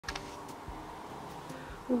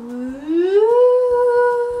Ooh,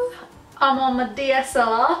 I'm on my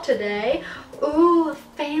DSLR today. Ooh,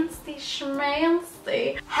 fancy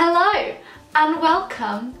schmancy. Hello and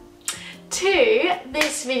welcome to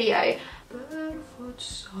this video. Barefoot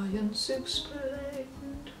Science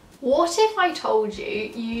Explained. What if I told you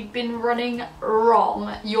you'd been running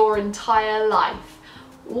wrong your entire life?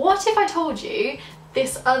 What if I told you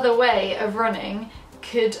this other way of running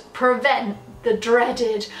could prevent the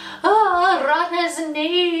dreaded runner's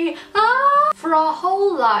knee? For our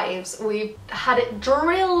whole lives we've had it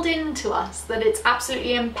drilled into us that it's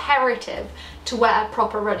absolutely imperative to wear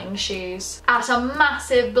proper running shoes at a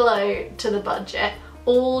massive blow to the budget,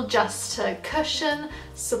 all just to cushion,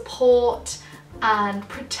 support and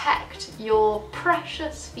protect your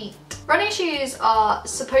precious feet. Running shoes are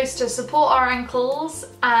supposed to support our ankles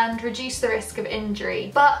and reduce the risk of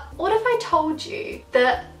injury, but what if I told you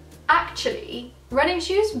that actually running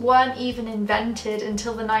shoes weren't even invented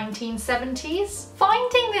until the 1970s?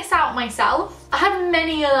 Finding this out myself, I had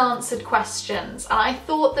many unanswered questions and I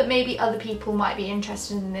thought that maybe other people might be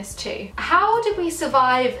interested in this too. How did we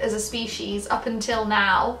survive as a species up until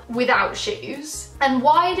now without shoes? And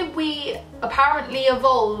why did we apparently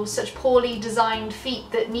evolve such poorly designed feet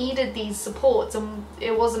that needed these supports and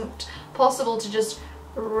it wasn't possible to just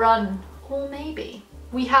run? Or maybe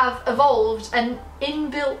we have evolved an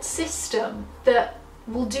inbuilt system that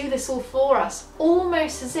will do this all for us,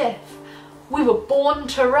 almost as if we were born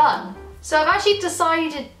to run. So I've actually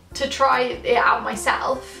decided to try it out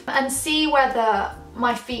myself and see whether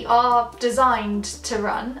my feet are designed to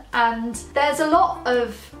run. And there's a lot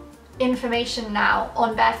of information now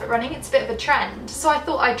on barefoot running. It's a bit of a trend, so I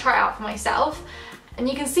thought I'd try it out for myself. And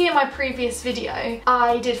you can see in my previous video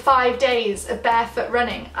I did 5 days of barefoot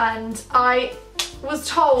running and I was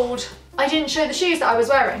told I didn't show the shoes that I was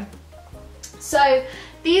wearing. So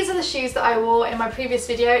these are the shoes that I wore in my previous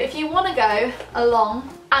video. If you want to go along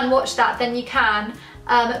and watch that, then you can.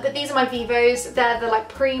 But these are my Vivos. They're the like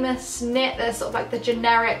Primus knit. They're sort of like the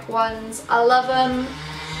generic ones. I love them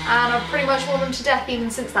and I've pretty much worn them to death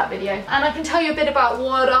even since that video. And I can tell you a bit about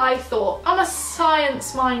what I thought. I'm a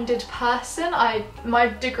science-minded person. My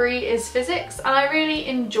degree is physics and I really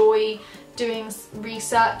enjoy doing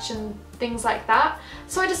research and things like that.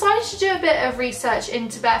 So I decided to do a bit of research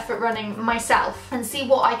into barefoot running myself and see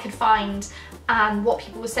what I could find and what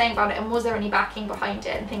people were saying about it and was there any backing behind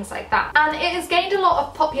it and things like that. And it has gained a lot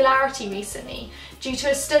of popularity recently due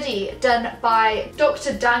to a study done by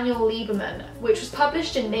Dr. Daniel Lieberman, which was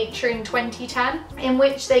published in Nature in 2010, in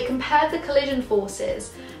which they compared the collision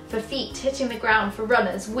forces for feet hitting the ground for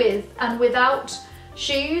runners with and without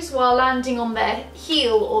shoes while landing on their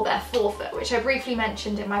heel or their forefoot, which I briefly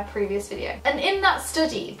mentioned in my previous video. And in that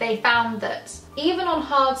study they found that even on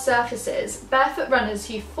hard surfaces, barefoot runners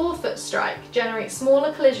who forefoot strike generate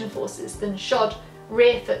smaller collision forces than shod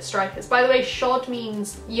rear foot strikers. By the way, shod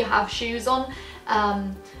means you have shoes on.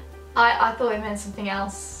 I thought it meant something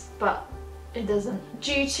else, but it doesn't.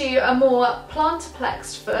 Due to a more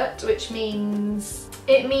plantarplexed foot, which means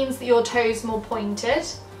that your toes more pointed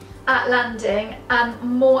at landing and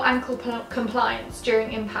more ankle compliance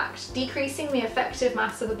during impact, decreasing the effective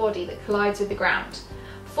mass of the body that collides with the ground.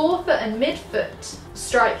 Forefoot and midfoot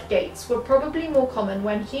strike gaits were probably more common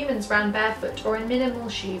when humans ran barefoot or in minimal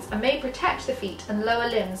shoes and may protect the feet and lower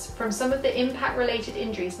limbs from some of the impact-related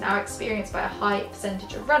injuries now experienced by a high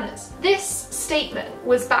percentage of runners. This statement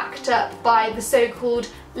was backed up by the so-called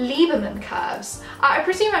Lieberman curves. I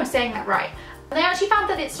presume I'm saying that right. And they actually found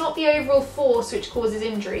that it's not the overall force which causes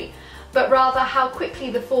injury, but rather how quickly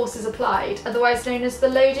the force is applied, otherwise known as the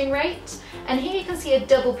loading rate. And here you can see a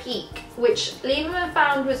double peak, which Lieberman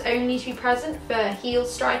found was only to be present for heel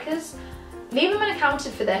strikers. Lieberman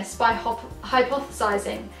accounted for this by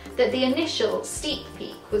hypothesizing that the initial steep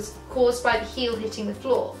peak was caused by the heel hitting the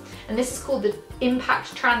floor, and this is called the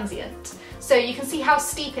impact transient. So you can see how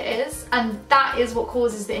steep it is, and that is what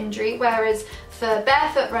causes the injury, whereas for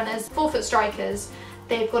barefoot runners, forefoot strikers,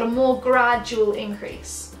 they've got a more gradual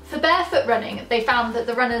increase. For barefoot running, they found that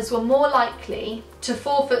the runners were more likely to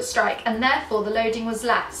forefoot strike and therefore the loading was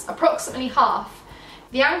less, approximately half.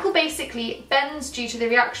 The ankle basically bends due to the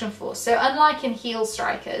reaction force, so unlike in heel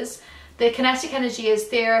strikers, the kinetic energy is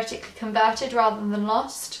theoretically converted rather than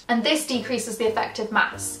lost, and this decreases the effective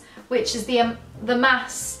mass, which is the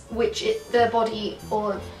mass which the body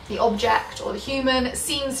or the object or the human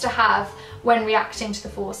seems to have when reacting to the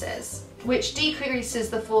forces, which decreases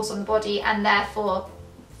the force on the body and therefore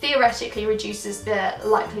theoretically reduces the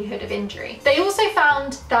likelihood of injury. They also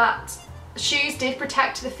found that shoes did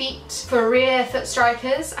protect the feet for rear foot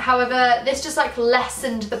strikers. However, this just like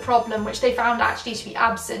lessened the problem, which they found actually to be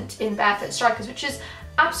absent in barefoot strikers, which is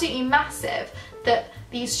absolutely massive, that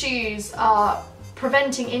these shoes are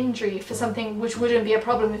preventing injury for something which wouldn't be a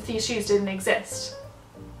problem if these shoes didn't exist.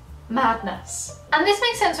 Madness. And this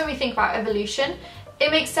makes sense when we think about evolution. It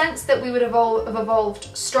makes sense that we would have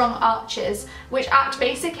evolved strong arches, which act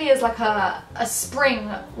basically as like a spring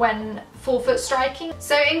when forefoot striking.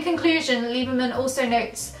 So in conclusion, Lieberman also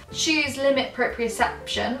notes shoes limit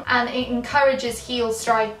proprioception and it encourages heel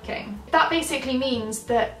striking. That basically means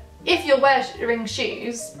that if you're wearing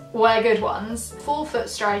shoes, wear good ones, forefoot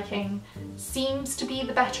striking seems to be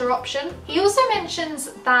the better option. He also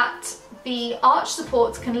mentions that the arch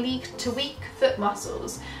supports can lead to weak foot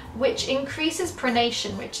muscles, which increases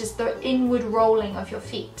pronation, which is the inward rolling of your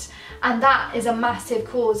feet, and that is a massive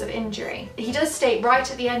cause of injury. He does state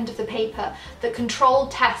right at the end of the paper that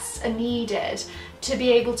controlled tests are needed to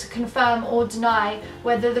be able to confirm or deny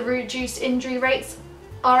whether the reduced injury rates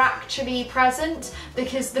are actually present,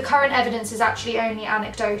 because the current evidence is actually only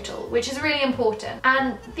anecdotal, which is really important.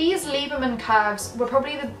 And these Lieberman curves were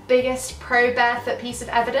probably the biggest pro-barefoot piece of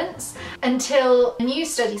evidence until a new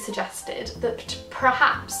study suggested that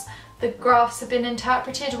perhaps the graphs have been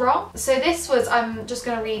interpreted wrong. So this was, I'm just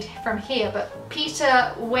going to read from here, but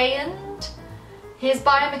Peter Weyand, his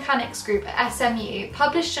biomechanics group at SMU,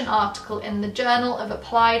 published an article in the Journal of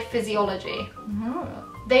Applied Physiology.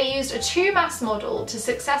 They used a 2-mass model to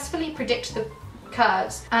successfully predict the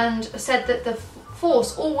curves and said that the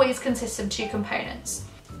force always consists of 2 components.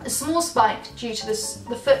 A small spike due to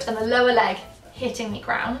the foot and the lower leg hitting the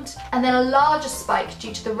ground, and then a larger spike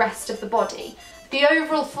due to the rest of the body. The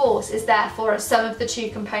overall force is therefore a sum of the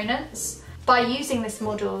 2 components. By using this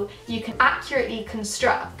model, you can accurately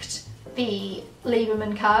construct the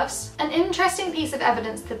Lieberman curves. An interesting piece of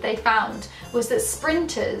evidence that they found was that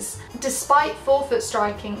sprinters, despite forefoot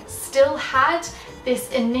striking, still had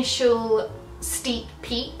this initial steep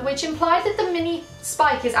peak, which implied that the mini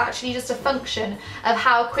spike is actually just a function of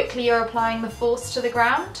how quickly you're applying the force to the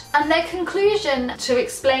ground. And their conclusion to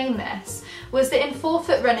explain this was that in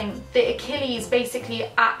forefoot running, the Achilles basically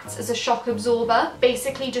acts as a shock absorber,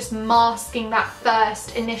 basically just masking that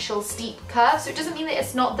first initial steep curve. So it doesn't mean that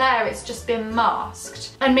it's not there, it's just been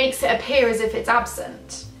masked, and makes it appear as if it's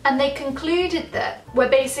absent. And they concluded that we're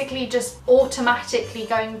basically just automatically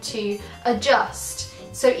going to adjust.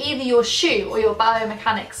 So either your shoe or your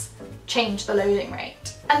biomechanics change the loading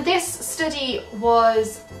rate. And this study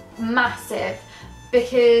was massive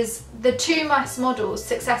because the 2-mass models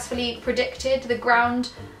successfully predicted the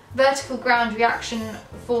vertical ground reaction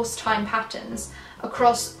force time patterns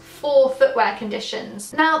across 4 footwear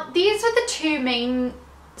conditions. Now, these are the 2 main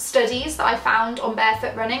studies that I found on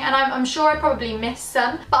barefoot running, and I'm sure I probably missed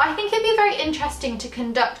some, but I think it'd be very interesting to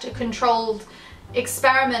conduct a controlled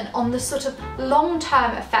experiment on the sort of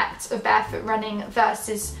long-term effects of barefoot running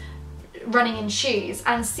versus running in shoes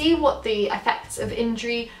and see what the effects of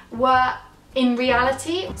injury were in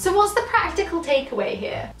reality. So what's the practical takeaway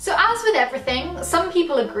here? So as with everything, some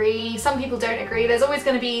people agree, some people don't agree. There's always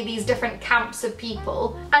going to be these different camps of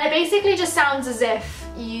people, and it basically just sounds as if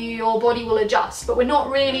your body will adjust, but we're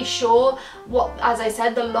not really sure what, as I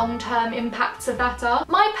said, the long-term impacts of that are.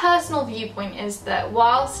 My personal viewpoint is that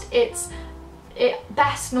whilst it's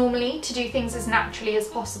best normally to do things as naturally as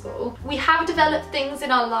possible, we have developed things in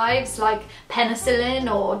our lives like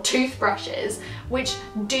penicillin or toothbrushes which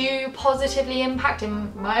do positively impact,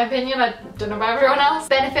 in my opinion, I don't know about everyone else,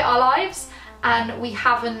 benefit our lives, and we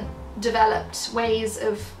haven't developed ways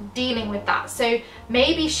of dealing with that. So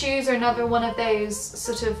maybe shoes are another one of those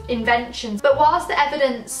sort of inventions. But whilst the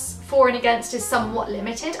evidence for and against is somewhat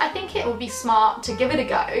limited, I think it would be smart to give it a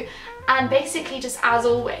go and basically, just as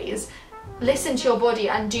always, listen to your body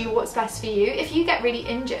and do what's best for you. If you get really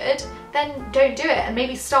injured, then don't do it, and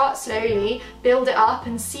maybe start slowly, build it up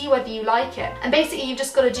and see whether you like it. And basically you've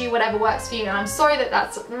just got to do whatever works for you. And I'm sorry that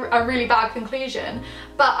that's a really bad conclusion,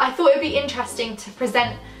 but I thought it'd be interesting to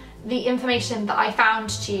present the information that I found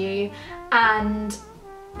to you and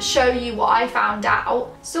show you what I found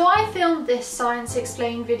out. So I filmed this Science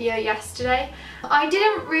Explained video yesterday. I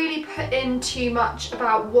didn't really put in too much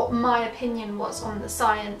about what my opinion was on the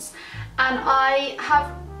science, and I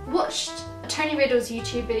have watched Tony Riddle's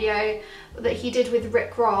YouTube video that he did with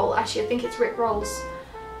Rick Roll. Actually, I think it's Rick Roll's,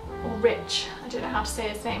 or Rich, I don't know how to say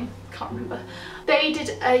his name, can't remember. They did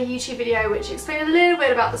a YouTube video which explained a little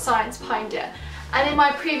bit about the science behind it, and in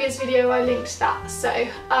my previous video I linked that, so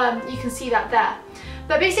you can see that there.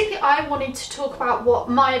 But basically I wanted to talk about what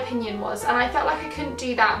my opinion was, and I felt like I couldn't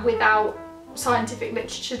do that without scientific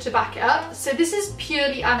literature to back it up. So this is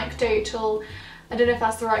purely anecdotal. I don't know if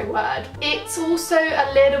that's the right word. It's also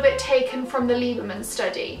a little bit taken from the Lieberman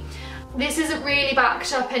study. This isn't really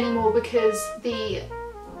backed up anymore because the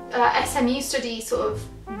SMU study sort of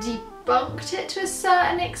debunked it to a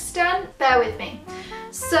certain extent. Bear with me.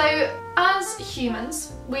 So as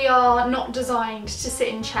humans, we are not designed to sit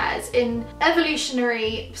in chairs. In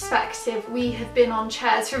evolutionary perspective, we have been on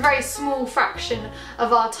chairs for a very small fraction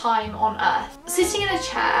of our time on Earth. Sitting in a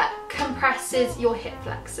chair compresses your hip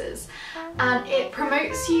flexors and it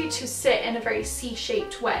promotes you to sit in a very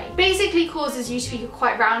C-shaped way. Basically causes you to be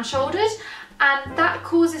quite round-shouldered, and that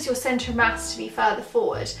causes your centre of mass to be further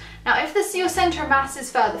forward. Now if your centre of mass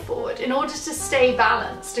is further forward, in order to stay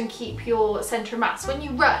balanced and keep your centre of mass, when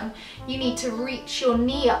you run, you need to reach your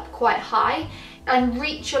knee up quite high and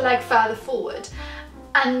reach your leg further forward.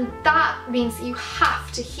 And that means that you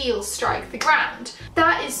have to heel strike the ground.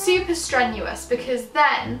 That is super strenuous because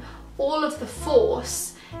then all of the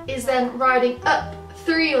force is then riding up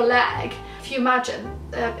through your leg. If you imagine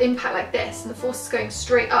an impact like this and the force is going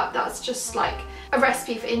straight up, that's just like a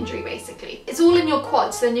recipe for injury basically. It's all in your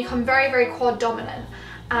quads, so then you become very, very quad dominant,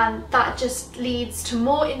 and that just leads to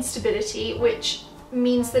more instability, which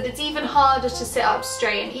means that it's even harder to sit up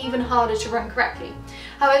straight and even harder to run correctly.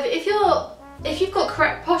 However, if you've got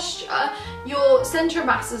correct posture, your centre of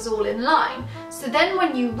mass is all in line. So then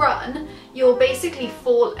when you run, you're basically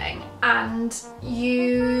falling and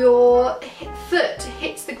your foot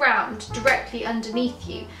hits the ground directly underneath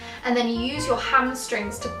you. And then you use your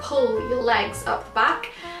hamstrings to pull your legs up the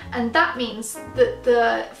back. And that means that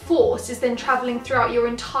the force is then travelling throughout your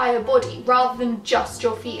entire body rather than just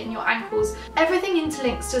your feet and your ankles. Everything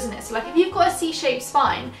interlinks, doesn't it? So like if you've got a C-shaped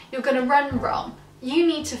spine, you're going to run wrong. You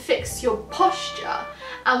need to fix your posture,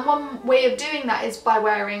 and one way of doing that is by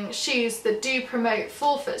wearing shoes that do promote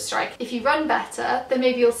forefoot strike. If you run better, then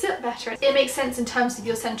maybe you'll sit better. It makes sense in terms of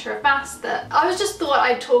your centre of mass. That I just thought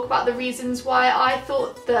I'd talk about the reasons why I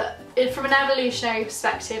thought that from an evolutionary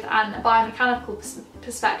perspective and a biomechanical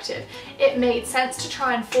perspective, it made sense to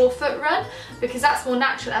try and forefoot run because that's more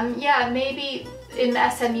natural. And yeah, maybe in the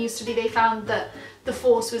SMU study they found that the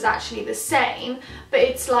force was actually the same, but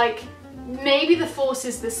it's like, maybe the force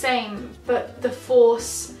is the same, but the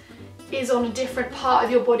force is on a different part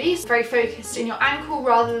of your body. It's very focused in your ankle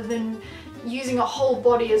rather than using a whole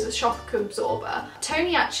body as a shock absorber.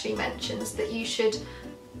 Tony actually mentions that you should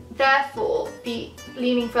therefore be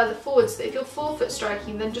leaning further forward, so that if you're forefoot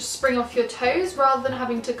striking, then just spring off your toes rather than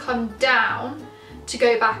having to come down to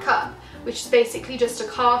go back up, which is basically just a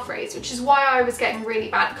calf raise, which is why I was getting really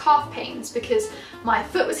bad calf pains, because my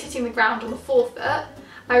foot was hitting the ground on the forefoot.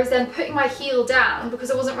 I was then putting my heel down because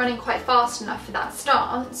I wasn't running quite fast enough for that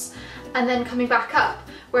stance, and then coming back up.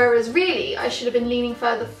 Whereas really I should have been leaning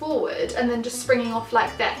further forward and then just springing off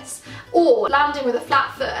like this, or landing with a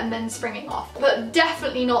flat foot and then springing off, but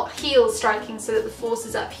definitely not heel striking so that the force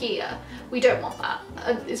is up here. We don't want that.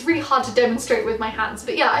 It's really hard to demonstrate with my hands,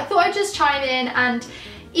 but yeah, I thought I'd just chime in. And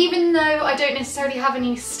even though I don't necessarily have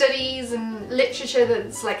any studies and literature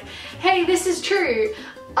that's like, hey, this is true,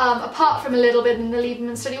 apart from a little bit in the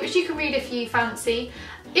Lieberman study, which you can read if you fancy.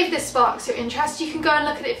 If this sparks your interest, you can go and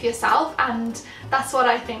look at it for yourself, and that's what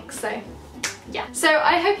I think, so yeah. So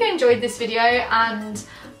I hope you enjoyed this video, and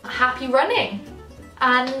happy running,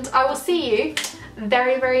 and I will see you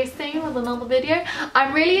very, very soon with another video.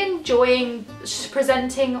 I'm really enjoying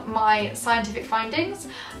presenting my scientific findings,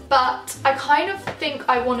 but I kind of think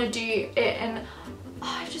I want to do it in...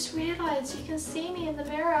 Oh, I've just realised you can see me in the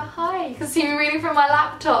mirror. Hi, you can see me reading from my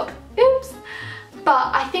laptop. Oops.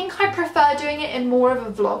 But I think I prefer doing it in more of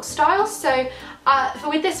a vlog style. So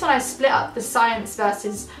with this one I split up the science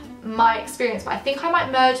versus my experience, but I think I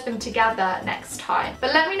might merge them together next time.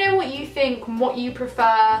 But let me know what you think and what you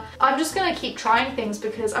prefer. I'm just going to keep trying things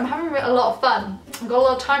because I'm having a lot of fun. I've got a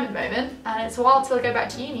lot of time at the moment and it's a while till I go back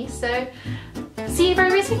to uni, so see you very,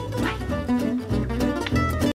 very soon. Bye.